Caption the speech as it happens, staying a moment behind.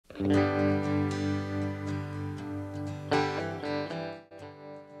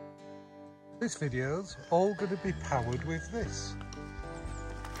This video's all going to be powered with this,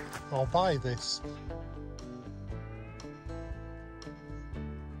 or by this.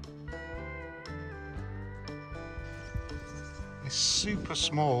 This super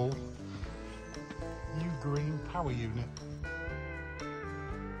small UGREEN power unit.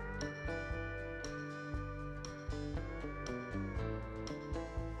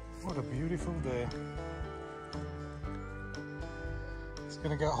 What a beautiful day. It's going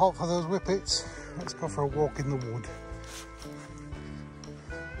to get hot for those whippets. Let's go for a walk in the wood.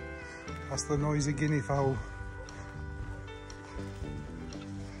 That's the noisy guinea fowl.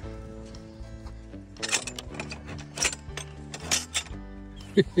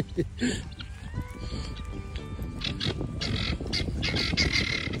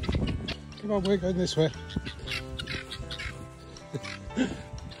 Come on, we're going this way.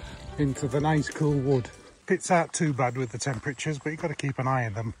 Into the nice cool wood. Pits aren't too bad with the temperatures, but you've got to keep an eye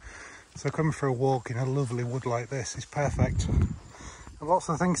on them. So coming for a walk in a lovely wood like this is perfect. And lots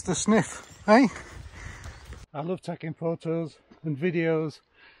of things to sniff, eh? I love taking photos and videos,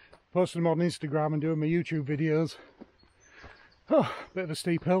 posting them on Instagram and doing my YouTube videos. Oh, bit of a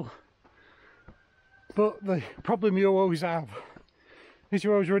steep hill. But the problem you always have is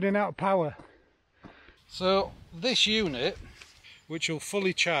you're always running out of power. So this unit, which will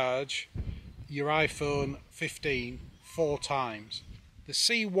fully charge your iPhone 15 4 times. The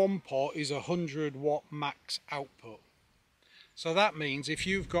C1 port is 100 watt max output. So that means if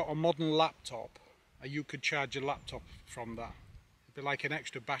you've got a modern laptop, you could charge your laptop from that. It'd be like an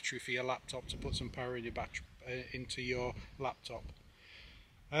extra battery for your laptop to put some power in your battery, into your laptop.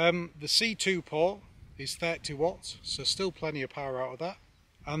 The C2 port is 30 watts, so still plenty of power out of that.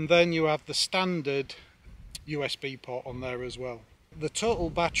 And then you have the standard USB port on there as well. The total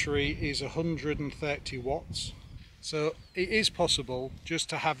battery is 130 watts, so it is possible just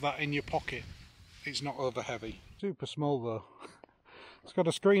to have that in your pocket. It's not over heavy. Super small though. It's got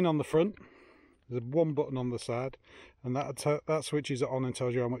a screen on the front, there's one button on the side, and that switches it on and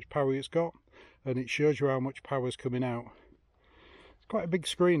tells you how much power it's got, and it shows you how much power is coming out. It's quite a big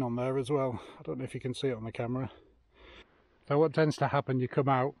screen on there as well. I don't know if you can see it on the camera. So what tends to happen, you come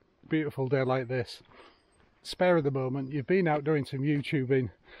out, beautiful day like this, spare of the moment, you've been out doing some YouTubing,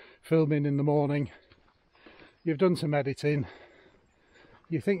 filming in the morning, you've done some editing,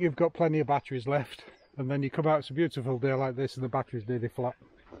 you think you've got plenty of batteries left, and then you come out, it's a beautiful day like this and the battery's nearly flat.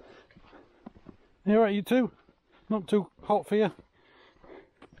 You alright, you two? Not too hot for you?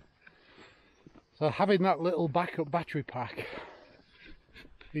 So having that little backup battery pack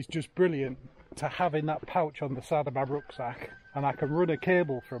is just brilliant, to have in that pouch on the side of my rucksack, and I can run a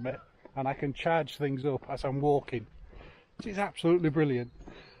cable from it and I can charge things up as I'm walking, which is absolutely brilliant.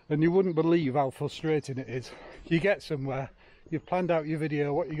 And you wouldn't believe how frustrating it is. You get somewhere, you've planned out your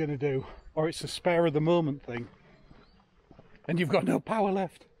video, what you're going to do, or it's a spare of the moment thing, and you've got no power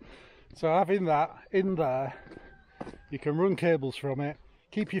left. So having that in there, you can run cables from it,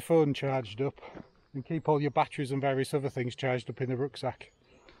 keep your phone charged up, and keep all your batteries and various other things charged up in the rucksack.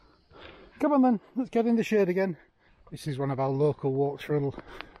 Come on then, let's get in the shade again. This is one of our local walks through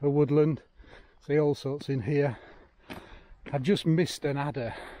a woodland. See all sorts in here. I just missed an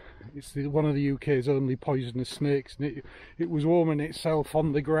adder. It's one of the UK's only poisonous snakes, and it was warming itself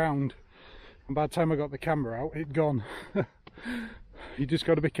on the ground. And by the time I got the camera out, it'd gone. You just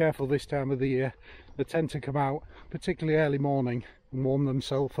got to be careful this time of the year. They tend to come out, particularly early morning, and warm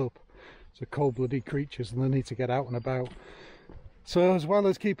themselves up. It's cold-blooded creatures and they need to get out and about. So as well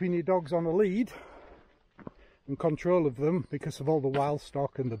as keeping your dogs on a lead and control of them, because of all the wild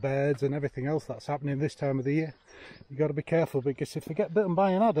stock and the birds and everything else that's happening this time of the year, you've got to be careful, because if they get bitten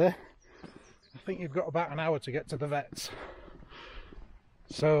by an adder, I think you've got about an hour to get to the vets.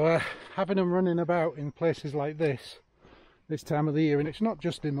 So having them running about in places like this time of the year, and it's not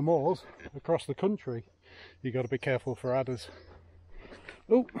just in the moors, across the country, you've got to be careful for adders.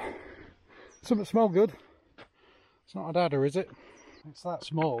 Oh, something smell good. It's not an adder, is it? It's that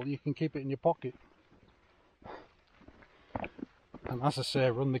small, you can keep it in your pocket. And as I say,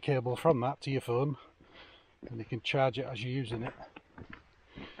 run the cable from that to your phone, and you can charge it as you're using it.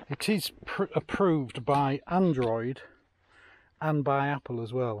 It is approved by Android and by Apple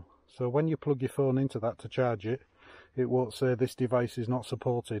as well. So when you plug your phone into that to charge it, it won't say this device is not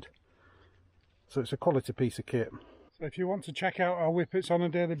supported. So it's a quality piece of kit. So if you want to check out our whippets on a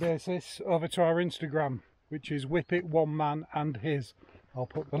daily basis, over to our Instagram, which is Whippet One Man and His. I'll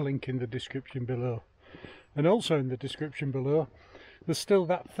put the link in the description below. And also in the description below, there's still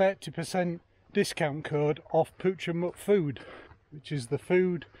that 30% discount code off Pooch and Mutt food. which is the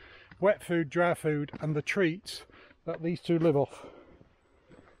food, wet food, dry food and the treats that these two live off.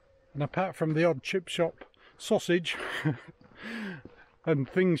 And apart from the odd chip shop sausage and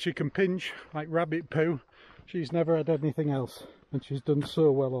things she can pinch like rabbit poo, she's never had anything else, and she's done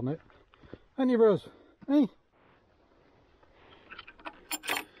so well on it. And you, Rose? Hey?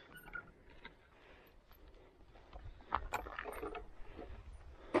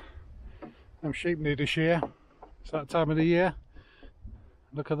 Them sheep need a shear. It's that time of the year.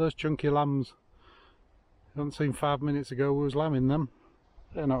 Look at those chunky lambs. You haven't seen 5 minutes ago we was lambing them.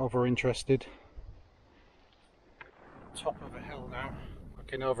 They're not over interested. Top of a hill now,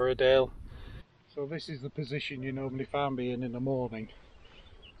 looking over a dale. So this is the position you normally find me in the morning.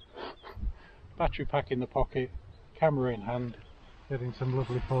 Battery pack in the pocket, camera in hand, getting some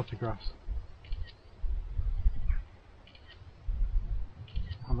lovely photographs.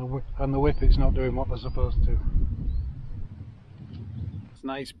 And the Whippet's not doing what they're supposed to. It's a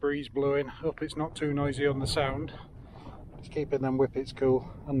nice breeze blowing. Hope it's not too noisy on the sound. It's keeping them Whippets cool,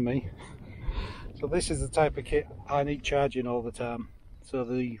 and me. So this is the type of kit I need charging all the time. So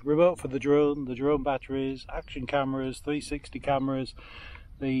the remote for the drone batteries, action cameras, 360 cameras,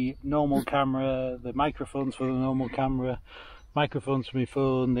 the normal camera, the microphones for the normal camera, microphones for my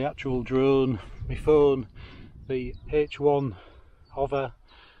phone, the actual drone, my phone, the H1 hover,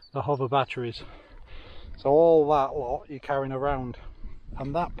 the hover batteries. So all that lot you're carrying around,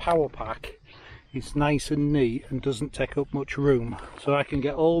 and that power pack is nice and neat and doesn't take up much room, so I can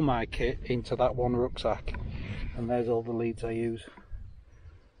get all my kit into that one rucksack. And there's all the leads I use.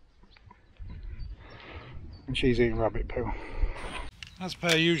 And she's eating rabbit poo. As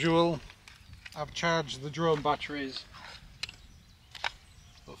per usual, I've charged the drone batteries,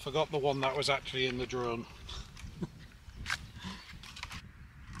 but forgot the one that was actually in the drone.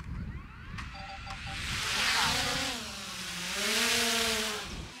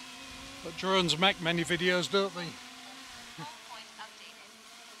 But drones make many videos, don't they?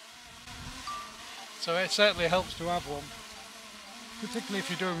 So it certainly helps to have one, particularly if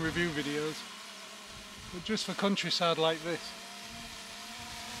you're doing review videos, but just for countryside like this.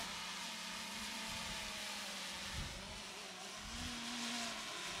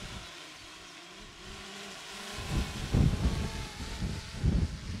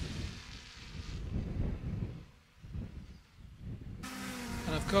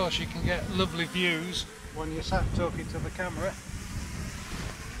 And of course you can get lovely views when you're sat talking to the camera.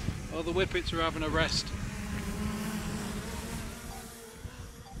 Oh, the Whippets are having a rest.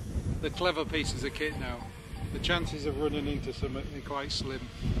 The clever pieces of kit now. The chances of running into something are quite slim.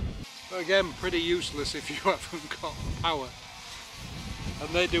 But again, pretty useless if you haven't got power. And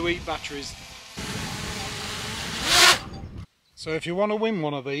they do eat batteries. So if you want to win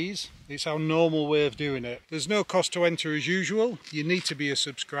one of these, it's our normal way of doing it. There's no cost to enter as usual. You need to be a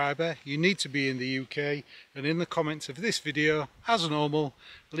subscriber, you need to be in the UK, and in the comments of this video, as normal,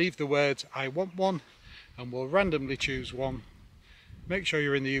 leave the words "I want one," and we'll randomly choose one. Make sure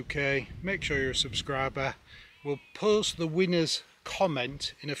you're in the UK, make sure you're a subscriber. We'll post the winner's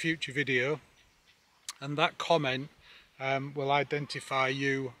comment in a future video, and that comment will identify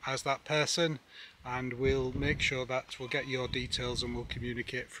you as that person, and we'll make sure that we'll get your details and we'll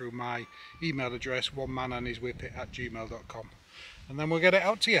communicate through my email address, onemanandhiswhippet@gmail.com, and then we'll get it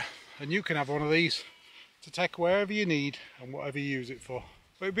out to you, and you can have one of these to take wherever you need and whatever you use it for.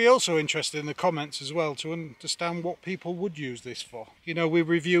 But it'd be also interesting in the comments as well to understand what people would use this for. You know, we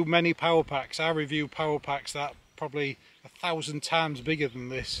review many power packs. I review power packs that probably 1,000 times bigger than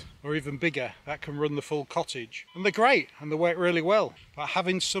this, or even bigger, that can run the full cottage, and they're great and they work really well. But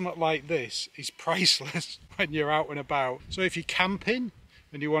having something like this is priceless when you're out and about. So if you're camping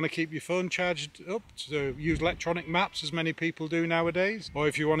and you want to keep your phone charged up to use electronic maps, as many people do nowadays, or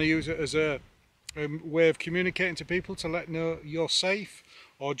if you want to use it as a way of communicating to people to let know you're safe,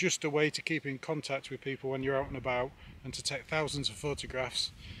 or just a way to keep in contact with people when you're out and about, and to take thousands of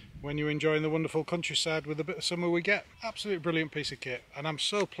photographs when you're enjoying the wonderful countryside with a bit of summer we get. Absolutely brilliant piece of kit, and I'm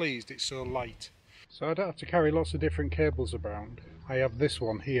so pleased it's so light. So I don't have to carry lots of different cables around. I have this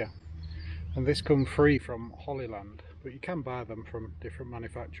one here, and this comes free from Hollyland, but you can buy them from different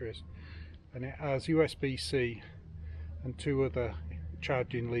manufacturers, and it has USB-C and 2 other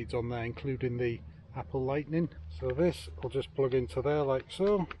charging leads on there, including the Apple Lightning. So this will just plug into there like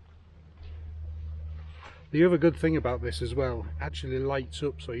so. The other good thing about this as well, it actually lights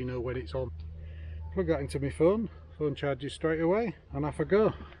up so you know when it's on. Plug that into my phone, phone charges straight away, and off I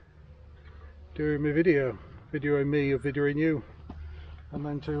go. Doing my video, videoing me or videoing you. And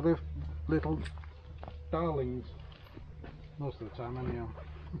then 2 little darlings, most of the time anyhow.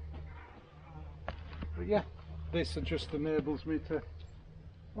 But yeah, this just enables me to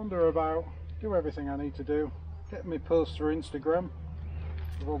wander about, do everything I need to do, get me posts for Instagram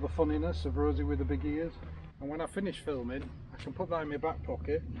with all the funniness of Rosie with the big ears, and when I finish filming I can put that in my back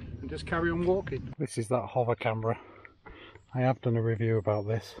pocket and just carry on walking. This is that hover camera. I have done a review about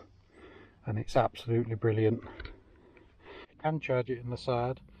this and it's absolutely brilliant. You can charge it in the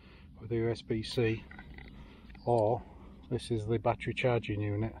side with a USB-C, or this is the battery charging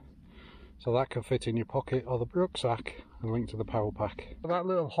unit, so that can fit in your pocket or the rucksack and link to the power pack. That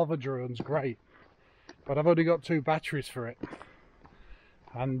little hover drone's great, but I've only got 2 batteries for it,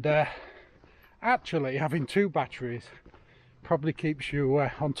 and actually having 2 batteries probably keeps you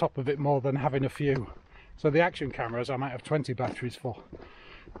on top of it more than having a few. So the action cameras I might have 20 batteries for,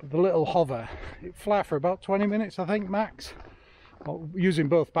 but the little hover, it fly for about 20 minutes I think max, using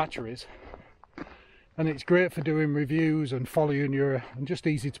both batteries, and it's great for doing reviews and following your, and just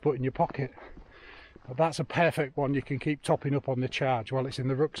easy to put in your pocket. But that's a perfect one you can keep topping up on the charge while it's in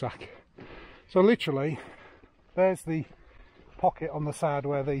the rucksack. So literally there's the pocket on the side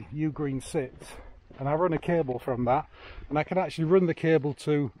where the UGREEN sits, and I run a cable from that, and I can actually run the cable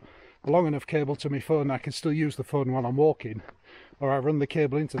to a long enough cable to my phone. I can still use the phone while I'm walking, or I run the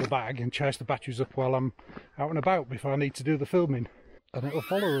cable into the bag and charge the batteries up while I'm out and about before I need to do the filming, and it'll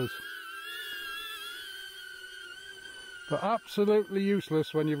follow us. But absolutely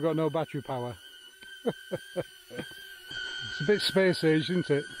useless when you've got no battery power. It's a bit space age, isn't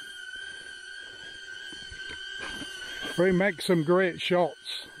it? But it makes some great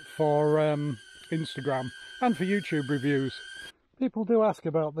shots for Instagram and for YouTube reviews. People do ask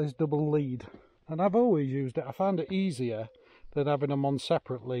about this double lead, and I've always used it. I found it easier than having them on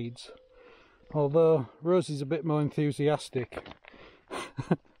separate leads, although Rosie's a bit more enthusiastic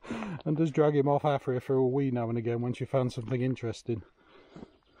and does drag him off halfway for a wee now and again when she finds something interesting.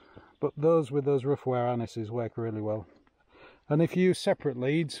 But those with those rough wear harnesses work really well. And if you use separate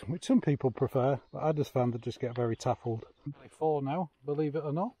leads, which some people prefer, but I just found they just get very taffled. 4 now, believe it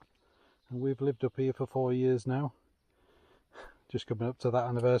or not, and we've lived up here for 4 years now, just coming up to that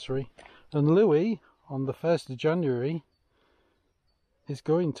anniversary. And Louis on the 1st of January is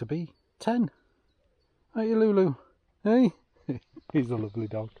going to be 10. Aren't you, Lulu? Hey? He's a lovely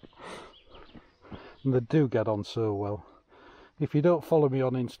dog, and they do get on so well. If you don't follow me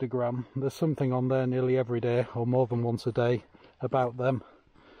on Instagram, there's something on there nearly every day or more than once a day about them,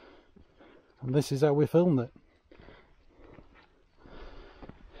 and this is how we filmed it.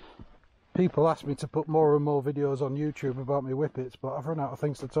 People ask me to put more and more videos on YouTube about my whippets, but I've run out of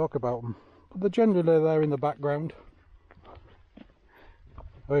things to talk about them. But they're generally there in the background.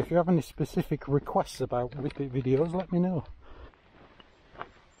 Or if you have any specific requests about whippet videos, let me know.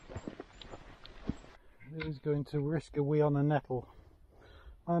 He's going to risk a wee on a nettle.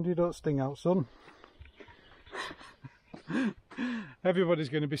 And you don't sting out, son. Everybody's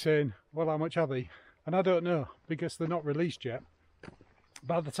going to be saying, well, how much are they? And I don't know, because they're not released yet.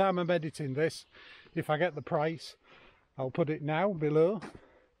 By the time I'm editing this, if I get the price, I'll put it now below.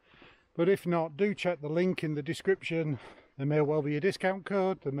 But if not, do check the link in the description. There may well be a discount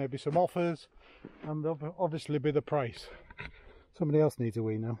code, there may be some offers, and there'll obviously be the price. Somebody else needs a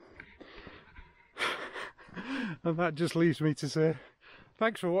wee now. And that just leaves me to say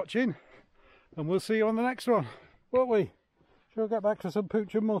thanks for watching, and we'll see you on the next one, won't we? Shall we get back to some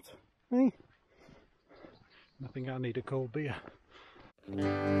pooch and mutt? Eh? I think I need a cold beer.